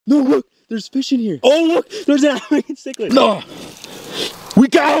No, look, there's fish in here. Oh, look, there's an African cichlid. No, we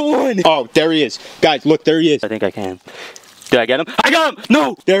got one. Oh, there he is. Guys, look, there he is. I think I can. Did I get him? I got him.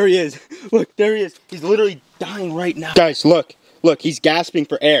 No, there he is. Look, there he is. He's literally dying right now. Guys, look. Look, he's gasping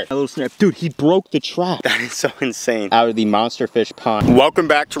for air. A little snap. Dude, he broke the trap. That is so insane. Out of the monster fish pond. Welcome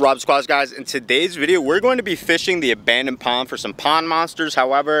back to Rob's Squads, guys. In today's video, we're going to be fishing the abandoned pond for some pond monsters.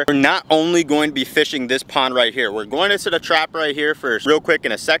 However, we're not only going to be fishing this pond right here. We're going to set a trap right here for real quick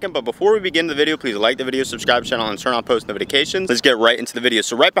in a second. But before we begin the video, please like the video, subscribe to the channel, and turn on post notifications. Let's get right into the video.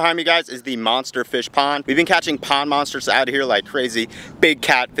 So right behind me, guys, is the monster fish pond. We've been catching pond monsters out of here like crazy. Big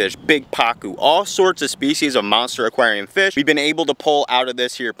catfish, big pacu, all sorts of species of monster aquarium fish we've been able to pull out of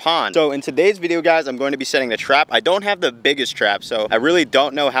this here pond. So in today's video, guys, I'm going to be setting the trap. I don't have the biggest trap, so I really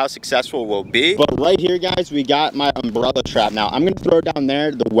don't know how successful we'll be. But right here, guys, we got my umbrella trap. Now I'm gonna throw it down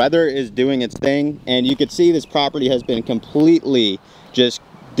there. The weather is doing its thing, and you can see this property has been completely just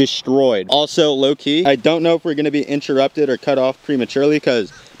destroyed. Also, low-key, I don't know if we're gonna be interrupted or cut off prematurely,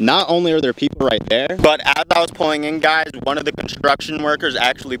 because not only are there people right there, but as I was pulling in, guys, one of the construction workers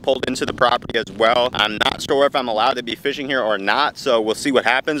actually pulled into the property as well. I'm not sure if I'm allowed to be fishing here or not, so we'll see what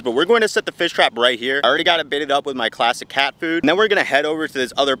happens. But we're going to set the fish trap right here. I already got it baited up with my classic cat food. And then we're gonna head over to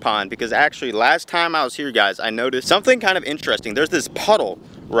this other pond, because actually last time I was here, guys, I noticed something kind of interesting. There's this puddle,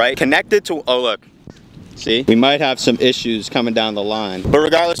 right, connected to, oh look, see, we might have some issues coming down the line. But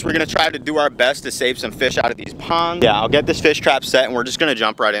regardless, we're gonna try to do our best to save some fish out of these ponds. Yeah, I'll get this fish trap set and we're just gonna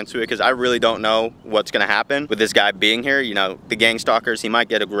jump right into it, because I really don't know what's gonna happen with this guy being here. You know, the gang stalkers, he might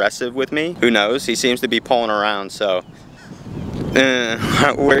get aggressive with me. Who knows? He seems to be pulling around, so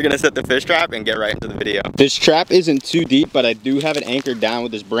we're gonna set the fish trap and get right into the video. This trap isn't too deep, but I do have it anchored down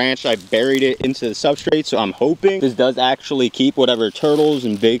with this branch. I buried it into the substrate, so I'm hoping this does actually keep whatever turtles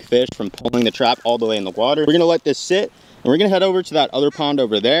and big fish from pulling the trap all the way in the water. We're gonna let this sit, and we're gonna head over to that other pond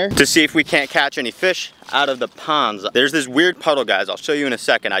over there to see if we can't catch any fish out of the ponds. There's this weird puddle, guys. I'll show you in a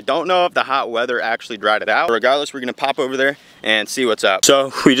second. I don't know if the hot weather actually dried it out. But regardless, we're gonna pop over there and see what's up.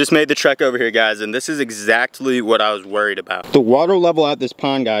 So we just made the trek over here, guys, and this is exactly what I was worried about. The water level at this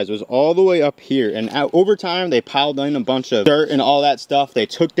pond, guys, was all the way up here, and over time they piled in a bunch of dirt and all that stuff. They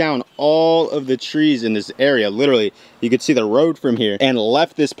took down all of the trees in this area. Literally, you could see the road from here, and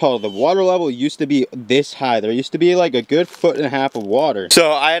left this puddle. The water level used to be this high. There used to be like a good 1.5 feet of water.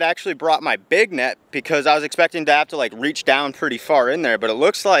 So I had actually brought my big net, because I was expecting to have to like reach down pretty far in there, but it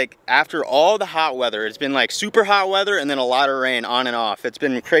looks like after all the hot weather, it's been like super hot weather and then a lot of rain on and off. It's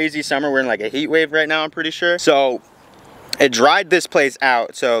been crazy summer. We're in like a heat wave right now, I'm pretty sure. So it dried this place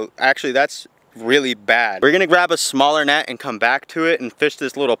out. So actually that's really bad. We're gonna grab a smaller net and come back to it and fish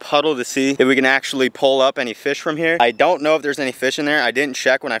this little puddle to see if we can actually pull up any fish from here. I don't know if there's any fish in there. I didn't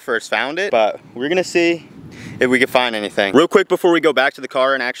check when I first found it, but we're gonna see if we can find anything. Real quick before we go back to the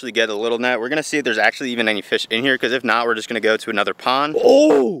car and actually get a little net, we're gonna see if there's actually even any fish in here, because if not, we're just gonna go to another pond.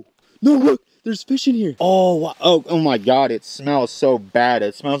 Oh, no, look, there's fish in here. Oh, wow. Oh my God, it smells so bad.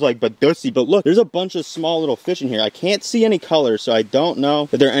 It smells like badussy, but look, there's a bunch of small little fish in here. I can't see any colors, so I don't know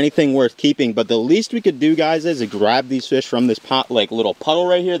if they're anything worth keeping, but the least we could do, guys, is to grab these fish from this pond, like little puddle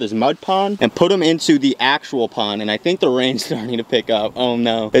right here, this mud pond, and put them into the actual pond. And I think the rain's starting to pick up. Oh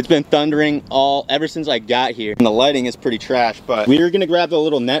no. It's been thundering ever since I got here, and the lighting is pretty trash, but we're gonna grab the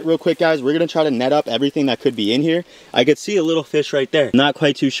little net real quick, guys. We're gonna try to net up everything that could be in here. I could see a little fish right there. Not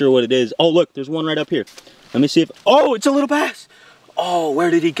quite too sure what it is. Oh, look, there's one right up here. Let me see if, oh, it's a little bass. Oh, where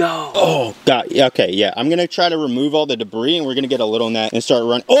did he go? Oh, God. Okay, yeah. I'm gonna try to remove all the debris, and we're gonna get a little net and start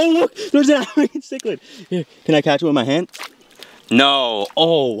running. Oh, look, there's an African cichlid. Here, can I catch it with my hand? No.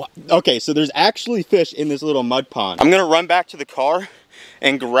 Oh, okay, so there's actually fish in this little mud pond. I'm gonna run back to the car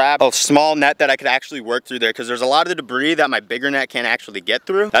and grab a small net that I could actually work through there, because there's a lot of the debris that my bigger net can't actually get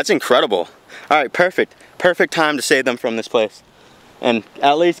through. That's incredible. All right, perfect. Perfect time to save them from this place, and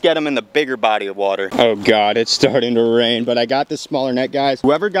at least get them in the bigger body of water. Oh God, it's starting to rain, but I got this smaller net, guys.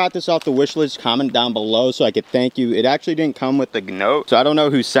 Whoever got this off the wish list, comment down below so I could thank you. It actually didn't come with the note, so I don't know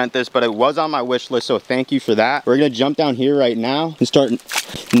who sent this, but it was on my wish list, so thank you for that. We're gonna jump down here right now and start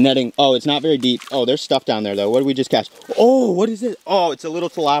netting. Oh, it's not very deep. Oh, there's stuff down there though. What did we just catch? Oh, what is it? Oh, it's a little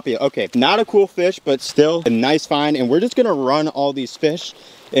tilapia. Okay, not a cool fish, but still a nice find, and we're just gonna run all these fish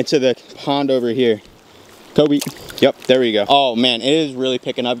into the pond over here. Kobe. Yep, there we go. Oh man, it is really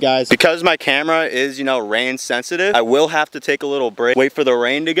picking up, guys. Because my camera is, you know, rain sensitive, I will have to take a little break, wait for the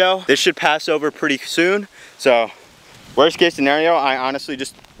rain to go. This should pass over pretty soon, so Worst case scenario, I honestly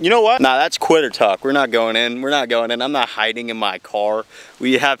just, you know what? Nah, that's quitter talk. We're not going in. We're not going in. I'm not hiding in my car.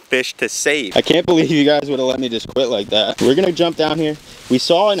 We have fish to save. I can't believe you guys would have let me just quit like that. We're gonna jump down here. We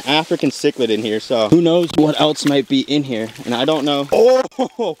saw an African cichlid in here, so who knows what else might be in here. And I don't know.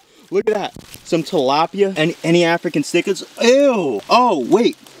 Oh, look at that. Some tilapia and any African cichlids. Ew. Oh,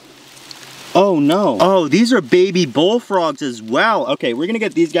 wait. Oh no. Oh, these are baby bullfrogs as well. Okay, we're gonna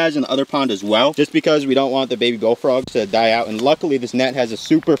get these guys in the other pond as well, just because we don't want the baby bullfrogs to die out. And luckily this net has a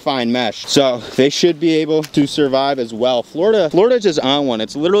super fine mesh, so they should be able to survive as well. Florida's just on one.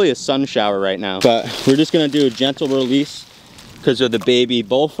 It's literally a sun shower right now, but we're just gonna do a gentle release because of the baby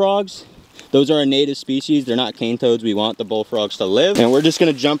bullfrogs. Those are a native species. They're not cane toads. We want the bullfrogs to live. And we're just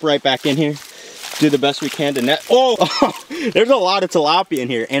gonna jump right back in here, do the best we can to net. Oh, there's a lot of tilapia in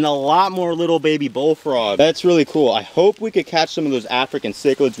here and a lot more little baby bullfrog. That's really cool. I hope we could catch some of those African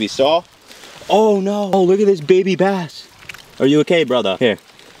cichlids we saw. Oh no. Oh, look at this baby bass. Are you okay, brother? Here,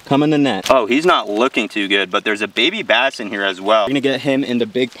 come in the net. Oh, he's not looking too good, but there's a baby bass in here as well. We're gonna get him in the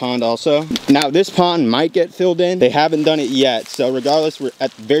big pond also. Now this pond might get filled in. They haven't done it yet, so regardless, we're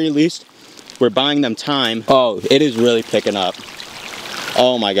at the very least, we're buying them time. Oh, it is really picking up.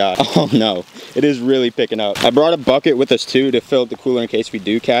 Oh my God. Oh no. It is really picking up. I brought a bucket with us too to fill up the cooler in case we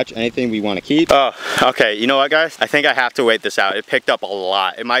do catch anything we want to keep. Oh, okay. You know what, guys? I think I have to wait this out. It picked up a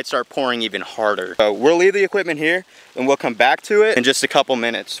lot. It might start pouring even harder. So we'll leave the equipment here and we'll come back to it in just a couple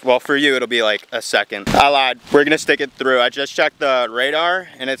minutes. Well, for you, it'll be like a second. I lied. We're gonna stick it through. I just checked the radar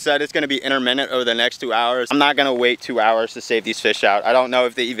and it said it's gonna be intermittent over the next 2 hours. I'm not gonna wait 2 hours to save these fish out. I don't know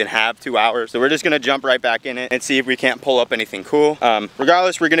if they even have 2 hours. So we're just gonna jump right back in it and see if we can't pull up anything cool.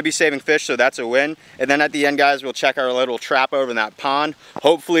 Regardless, we're gonna be saving fish, so that's a win. And then at the end, guys, we'll check our little trap over in that pond.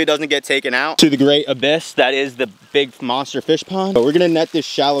 Hopefully it doesn't get taken out to the great abyss that is the big monster fish pond. But we're gonna net this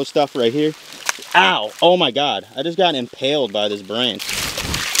shallow stuff right here. Ow, oh my God, I just got impaled by this branch.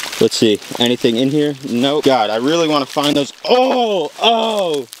 Let's see, anything in here? Nope. God, I really want to find those.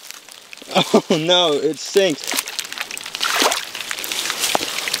 Oh no, it sinks.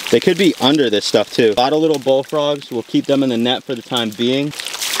 They could be under this stuff too. A lot of little bullfrogs. We'll keep them in the net for the time being.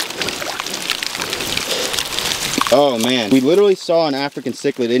 Oh man, we literally saw an African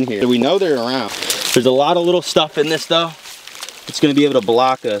cichlid in here. So we know they're around. There's a lot of little stuff in this though. It's gonna be able to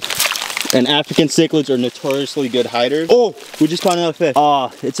block us. And African cichlids are notoriously good hiders. Oh, we just caught another fish.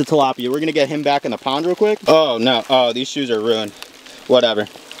 Oh, it's a tilapia. We're gonna get him back in the pond real quick. Oh no, oh, these shoes are ruined. Whatever,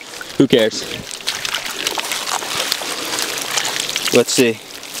 who cares? Let's see.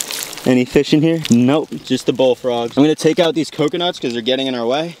 Any fish in here? Nope, just the bullfrogs. I'm gonna take out these coconuts because they're getting in our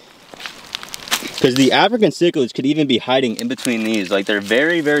way. Because the African cichlids could even be hiding in between these. Like, they're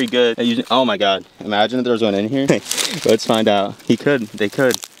very, very good at using. Oh my God, imagine if there was one in here. Let's find out. He could, they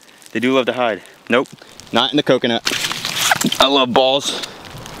could. They do love to hide. Nope, not in the coconut. I love balls.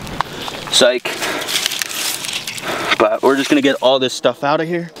 Psych. But we're just gonna get all this stuff out of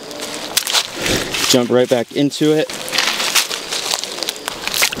here. Jump right back into it.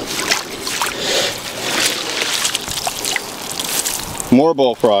 More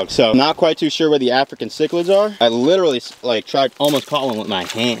bullfrogs. So not quite too sure where the African cichlids are. I literally like tried, almost caught one with my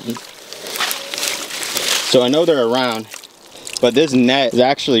hand. So I know they're around, but this net is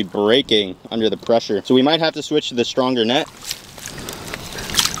actually breaking under the pressure. So we might have to switch to the stronger net.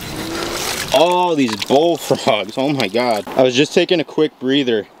 Oh, these bullfrogs, oh my God. I was just taking a quick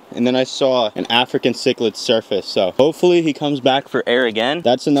breather and then I saw an African cichlid surface. So hopefully he comes back for air again.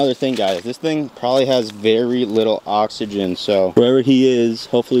 That's another thing, guys. This thing probably has very little oxygen. So wherever he is,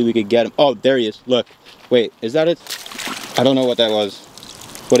 hopefully we could get him. Oh, there he is. Look, wait, is that it? I don't know what that was.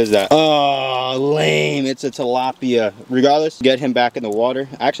 What is that? Oh, lame. It's a tilapia. Regardless, get him back in the water.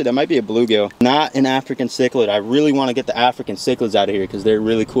 Actually, that might be a bluegill. Not an African cichlid. I really want to get the African cichlids out of here because they're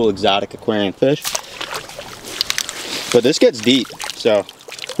really cool exotic aquarium fish. But this gets deep, so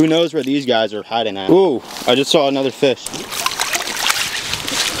who knows where these guys are hiding at. Ooh, I just saw another fish.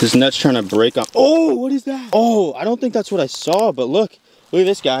 This net's trying to break up. Oh, what is that? Oh, I don't think that's what I saw, but look. Look at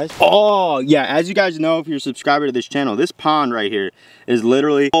this, guys. Oh, yeah, as you guys know, if you're a subscriber to this channel, this pond right here is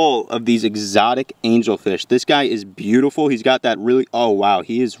literally full of these exotic angelfish. This guy is beautiful. He's got that really, oh wow,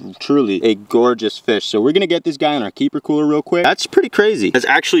 he is truly a gorgeous fish. So we're gonna get this guy in our keeper cooler real quick. That's pretty crazy. That's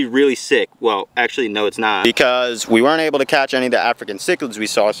actually really sick. Well, actually, no, it's not. Because we weren't able to catch any of the African cichlids we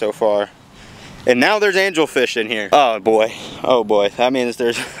saw so far. And now there's angelfish in here. Oh boy, that means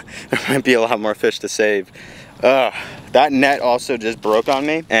there might be a lot more fish to save. That net also just broke on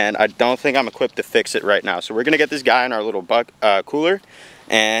me and I don't think I'm equipped to fix it right now. So we're gonna get this guy in our little cooler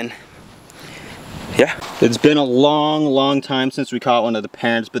and Yeah, it's been a long time since we caught one of the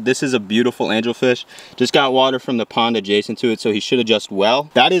parents, but this is a beautiful angelfish. Just got water from the pond adjacent to it, so he should adjust well.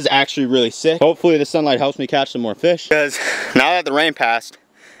 That is actually really sick. Hopefully the sunlight helps me catch some more fish, because now that the rain passed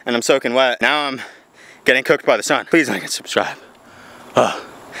and I'm soaking wet, now I'm getting cooked by the sun. Please like and subscribe.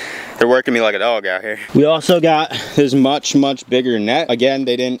 They're working me like a dog out here. We also got this much bigger net. Again,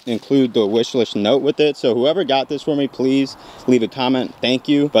 they didn't include the wish list note with it, so whoever got this for me, please leave a comment. Thank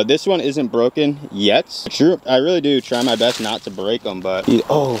you. But this one isn't broken yet. True, I really do try my best not to break them, but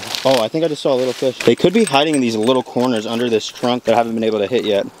oh, I think I just saw a little fish. They could be hiding in these little corners under this trunk that I haven't been able to hit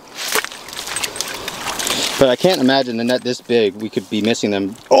yet. But I can't imagine the net this big, we could be missing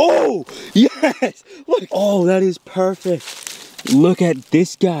them. Oh, yes! Look! Oh, that is perfect. Look at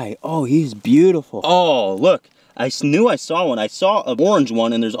this guy. Oh, he's beautiful. Oh, look. I knew I saw one. I saw an orange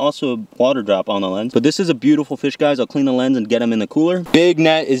one, and there's also a water drop on the lens. But this is a beautiful fish, guys. I'll clean the lens and get him in the cooler. Big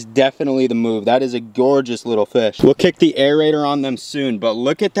net is definitely the move. That is a gorgeous little fish. We'll kick the aerator on them soon, but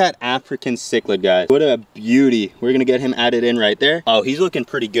look at that African cichlid, guys. What a beauty. We're gonna get him added in right there. Oh, he's looking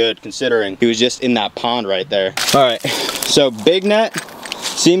pretty good considering he was just in that pond right there. All right, so big net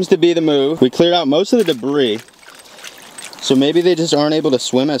seems to be the move. We cleared out most of the debris. So maybe they just aren't able to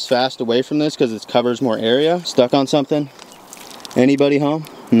swim as fast away from this because it covers more area. Stuck on something? Anybody home?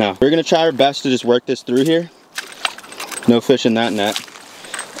 No. We're gonna try our best to just work this through here. No fish in that net.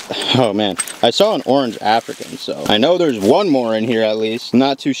 Oh man, I saw an orange African, so I know there's one more in here at least. I'm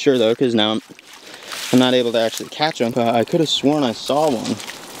not too sure though, because now I'm not able to actually catch them. But I could have sworn I saw one.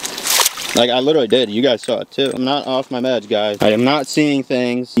 Like, I literally did. You guys saw it too. I'm not off my meds, guys. I am not seeing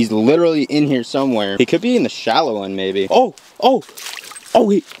things. He's literally in here somewhere. He could be in the shallow end, maybe. Oh,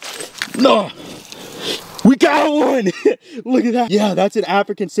 no. We got one! Look at that. Yeah, that's an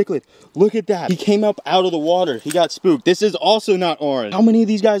African cichlid. Look at that. He came up out of the water. He got spooked. This is also not orange. How many of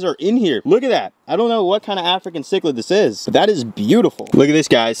these guys are in here? Look at that. I don't know what kind of African cichlid this is, but that is beautiful. Look at this,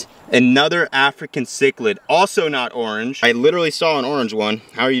 guys. Another African cichlid, also not orange. I literally saw an orange one.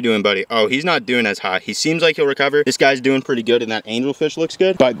 How are you doing, buddy? Oh, he's not doing as hot. He seems like he'll recover. This guy's doing pretty good, and that angelfish looks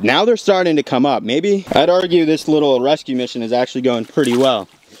good. But now they're starting to come up. Maybe I'd argue this little rescue mission is actually going pretty well.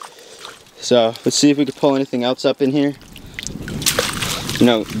 So let's see if we can pull anything else up in here. You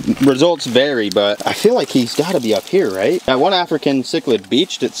know, results vary, but I feel like he's got to be up here, right? That one African cichlid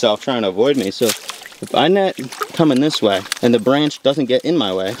beached itself trying to avoid me. So if I net coming this way and the branch doesn't get in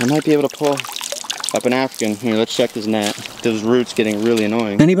my way, I might be able to pull up an African. Here, let's check this net. Those roots getting really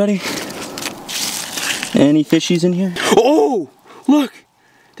annoying. Anybody? Any fishies in here? Oh, look.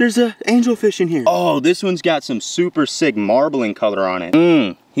 There's an angelfish in here. Oh, this one's got some super sick marbling color on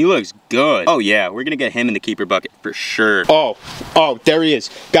it. He looks good. Oh yeah, we're gonna get him in the keeper bucket for sure. Oh, there he is.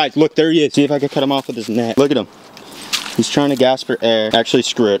 Guys, look, there he is. See if I can cut him off with this net. Look at him. He's trying to gasp for air. Actually,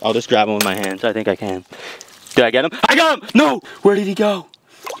 screw it. I'll just grab him with my hands. I think I can. Did I get him? I got him! No! Where did he go?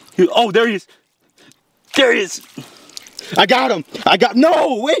 Oh, there he is. There he is. I got him.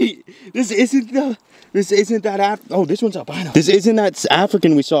 No, wait. This isn't that oh, this one's albino. This isn't that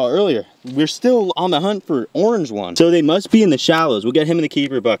African we saw earlier. We're still on the hunt for orange one. So they must be in the shallows. We'll get him in the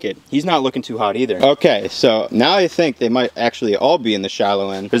keeper bucket. He's not looking too hot either. Okay, so now I think they might actually all be in the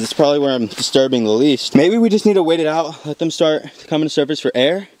shallow end, because it's probably where I'm disturbing the least. Maybe we just need to wait it out, let them start coming to surface for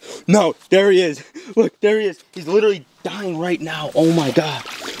air. No, there he is. Look, there he is. He's literally dying right now. Oh my God.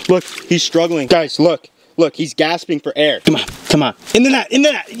 Look, he's struggling. Guys, look. Look, he's gasping for air. Come on. In the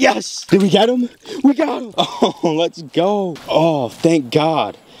net. Yes. Did we get him? We got him. Oh, let's go. Oh, thank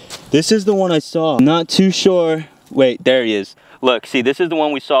God. This is the one I saw. Not too sure. Wait, there he is. Look, see, this is the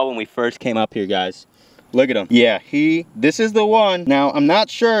one we saw when we first came up here, guys. Look at him. Yeah, this is the one. Now, I'm not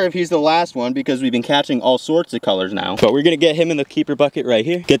sure if he's the last one because we've been catching all sorts of colors now. But we're gonna get him in the keeper bucket right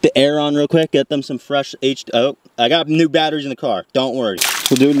here. Get the air on real quick. Get them some fresh Oh, I got new batteries in the car. Don't worry.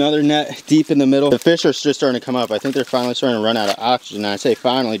 We'll do another net deep in the middle. The fish are just starting to come up. I think they're finally starting to run out of oxygen. And I say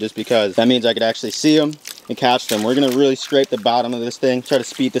finally just because that means I could actually see them and catch them. We're gonna really scrape the bottom of this thing, try to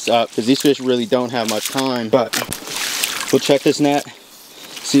speed this up because these fish really don't have much time. But we'll check this net,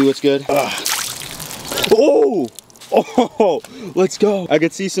 see what's good. Oh, let's go. I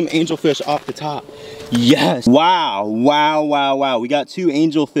could see some angelfish off the top. Yes. Wow. We got two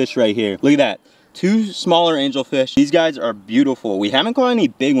angelfish right here. Look at that. Two smaller angelfish. These guys are beautiful. We haven't caught any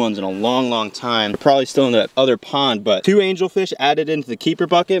big ones in a long time. They're probably still in that other pond, but two angelfish added into the keeper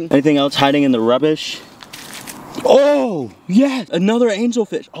bucket. Anything else hiding in the rubbish? Oh, yes, another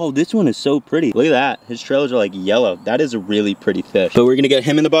angelfish. Oh, this one is so pretty. Look at that. His trails are like yellow. That is a really pretty fish. But we're gonna get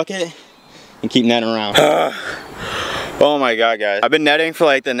him in the bucket and keep netting around. Oh my God, guys. I've been netting for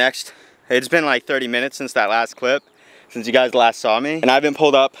like it's been like 30 minutes since that last clip, since you guys last saw me. And I've been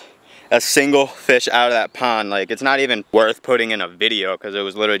pulled up a single fish out of that pond. Like, it's not even worth putting in a video because it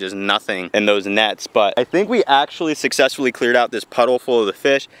was literally just nothing in those nets. But I think we actually successfully cleared out this puddle full of the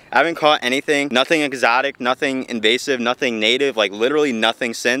fish. I haven't caught anything, nothing exotic, nothing invasive, nothing native, like literally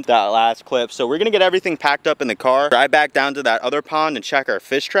nothing since that last clip. So we're gonna get everything packed up in the car, drive back down to that other pond and check our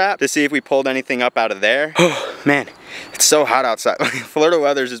fish trap to see if we pulled anything up out of there. Oh man, it's so hot outside. Florida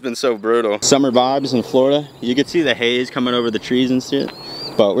weather's just been so brutal. Summer vibes in Florida. You can see the haze coming over the trees and shit.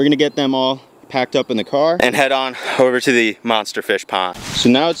 But we're gonna get them all packed up in the car and head on over to the monster fish pond. So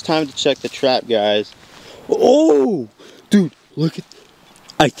now it's time to check the trap, guys. Oh, dude, look at,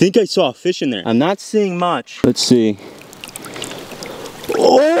 I think I saw a fish in there. I'm not seeing much. Let's see.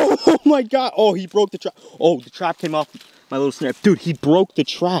 Oh my God. Oh, he broke the trap. Oh, the trap came off my little snare. Dude, he broke the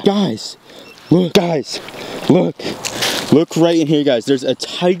trap. Guys, look, look right in here, guys. There's a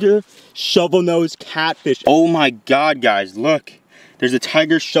tiger shovel-nosed catfish. Oh my God, guys, look. There's a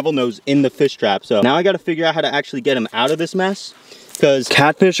tiger shovel-nose in the fish trap. So now I gotta figure out how to actually get him out of this mess, because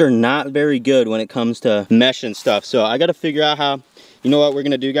catfish are not very good when it comes to mesh and stuff. So I gotta figure out how. You know what we're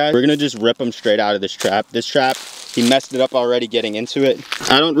gonna do, guys? We're gonna just rip him straight out of this trap. This trap, he messed it up already getting into it.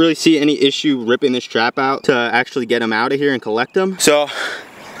 I don't really see any issue ripping this trap out to actually get him out of here and collect him. So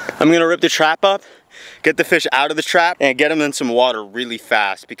I'm gonna rip the trap up, get the fish out of the trap, and get them in some water really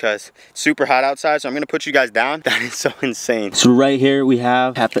fast because it's super hot outside. So I'm gonna put you guys down. That is so insane. So right here we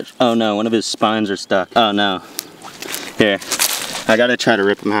have catfish. Oh no, one of his spines are stuck. Oh no. Here, I gotta try to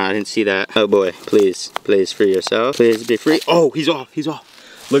rip him out. I didn't see that. Oh boy, please free yourself. Please be free. Oh, he's off, he's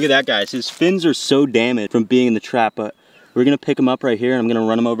off. Look at that, guys. His fins are so damaged from being in the trap, but we're gonna pick him up right here and I'm gonna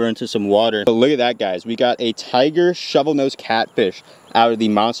run him over into some water. But look at that, guys. We got a tiger shovel-nosed catfish out of the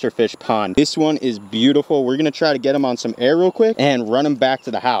monster fish pond. This one is beautiful. We're gonna try to get him on some air real quick and run him back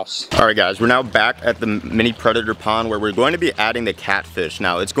to the house. All right, guys, we're now back at the mini predator pond where we're going to be adding the catfish.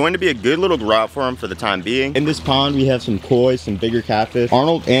 Now, it's going to be a good little grow out for him for the time being. In this pond, we have some koi, some bigger catfish.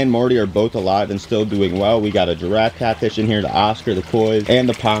 Arnold and Morty are both alive and still doing well. We got a giraffe catfish in here, the Oscar, the koi, and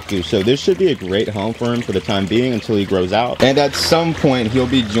the pacu. So this should be a great home for him for the time being until he grows out. And at some point, he'll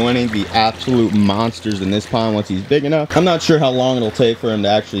be joining the absolute monsters in this pond once he's big enough. I'm not sure how long it'll take for him to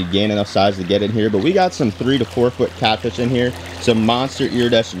actually gain enough size to get in here, but we got some 3 to 4 foot catfish in here, some monster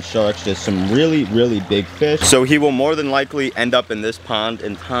iridescent sharks, just some really big fish. So he will more than likely end up in this pond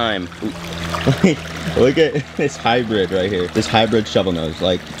in time. Look at this hybrid right here, this hybrid shovel nose,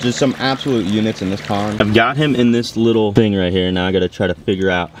 like just some absolute units in this pond. I've got him in this little thing right here. Now I gotta try to figure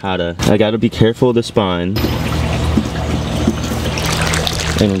out how to, I gotta be careful of the spine.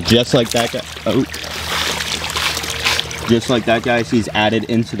 And just like that guy, oh. Just like that, guys, he's added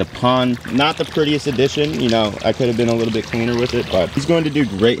into the pond. Not the prettiest addition, you know, I could have been a little bit cleaner with it, but he's going to do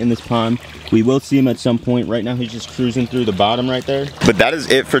great in this pond. We will see him at some point. Right now, he's just cruising through the bottom right there. But that is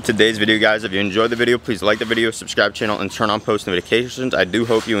it for today's video, guys. If you enjoyed the video, please like the video, subscribe to the channel, and turn on post notifications. I do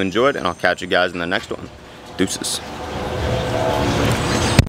hope you enjoyed, and I'll catch you guys in the next one. Deuces.